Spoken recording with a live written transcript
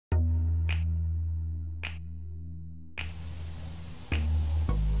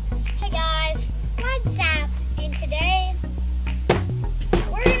What's up? And today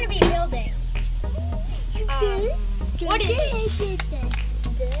we're gonna be building. What is this?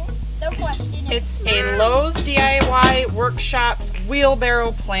 No question. It's a Lowe's DIY Workshops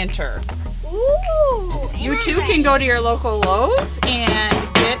wheelbarrow planter. Ooh! You too can go to your local Lowe's and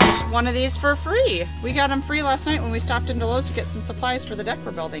get one of these for free. We got them free last night when we stopped into Lowe's to get some supplies for the deck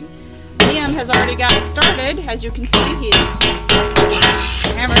we're building. Liam has already got it started. As you can see, he's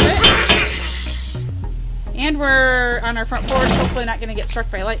hammered it. And we're on our front porch, hopefully not going to get struck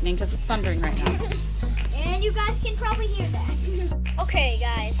by lightning because it's thundering right now. And you guys can probably hear that. Okay,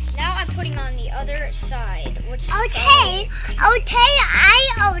 guys, now I'm putting on the other side. I'm sitting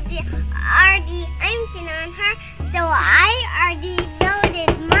on her, so I already built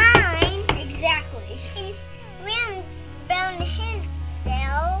mine. Exactly. And Liam's building his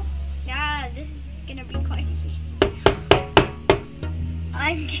still. Yeah, this is gonna be quite easy.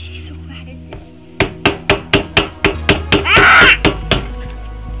 I'm getting so bad at this.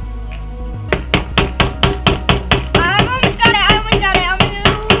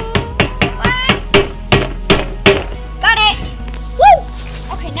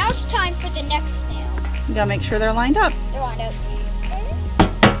 Time for the next nail. You gotta make sure they're lined up. They're lined up.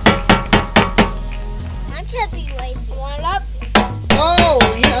 I'm tapping way too. Want it up? Oh,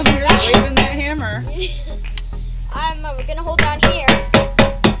 yeah, you're waving that hammer. We're gonna hold down here.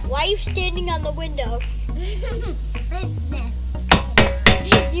 Why are you standing on the window?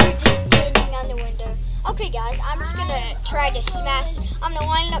 You're just standing on the window. Okay, guys, I'm just gonna try to smash it. I'm gonna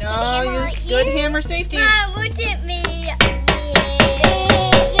line it up to the hammer right here. Good hammer safety. Mom, look at me.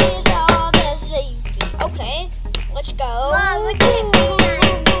 This is all the safety. Okay, let's go. Mom, look at me.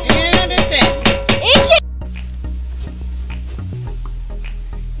 And it's in. It's in.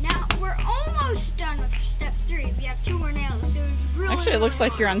 Now we're almost done with step 3. We have 2 more nails, so it's really. Actually, it looks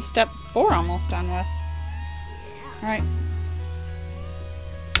like you're on step 4 almost done with. Yeah. All right.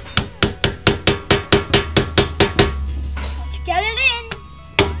 Let's get it in.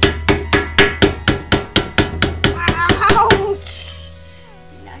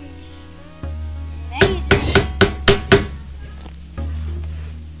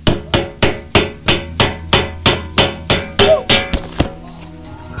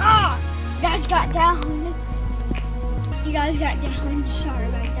 Got down. You guys got down. Sorry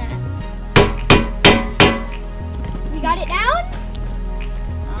about that. We got it down?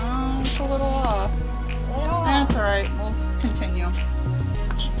 Oh, it's a little off. That's all right. We'll continue.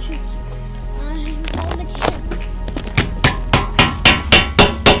 I'm on the camera.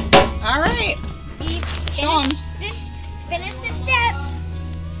 All right. Show 'em. Finish this step.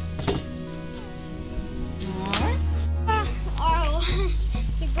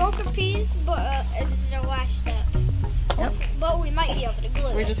 We broke a piece, but this is our last step. Yep. But we might be able to glue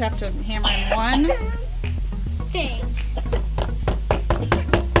it. We just have to hammer in one. Thing.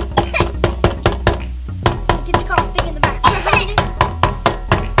 Gets coughing in the background.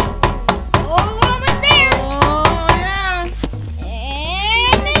 Oh, we're almost there. Oh, yeah.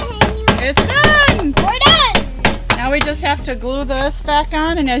 And it's done. We're done. Now we just have to glue this back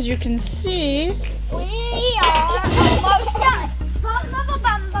on, and as you can see, we are almost done.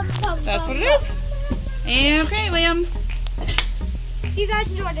 That's what it is. And okay, Liam. If you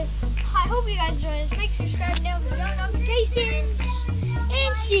guys enjoyed this, I hope you guys enjoyed this. Make sure you subscribe down for notifications.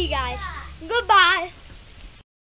 And see you guys. Goodbye.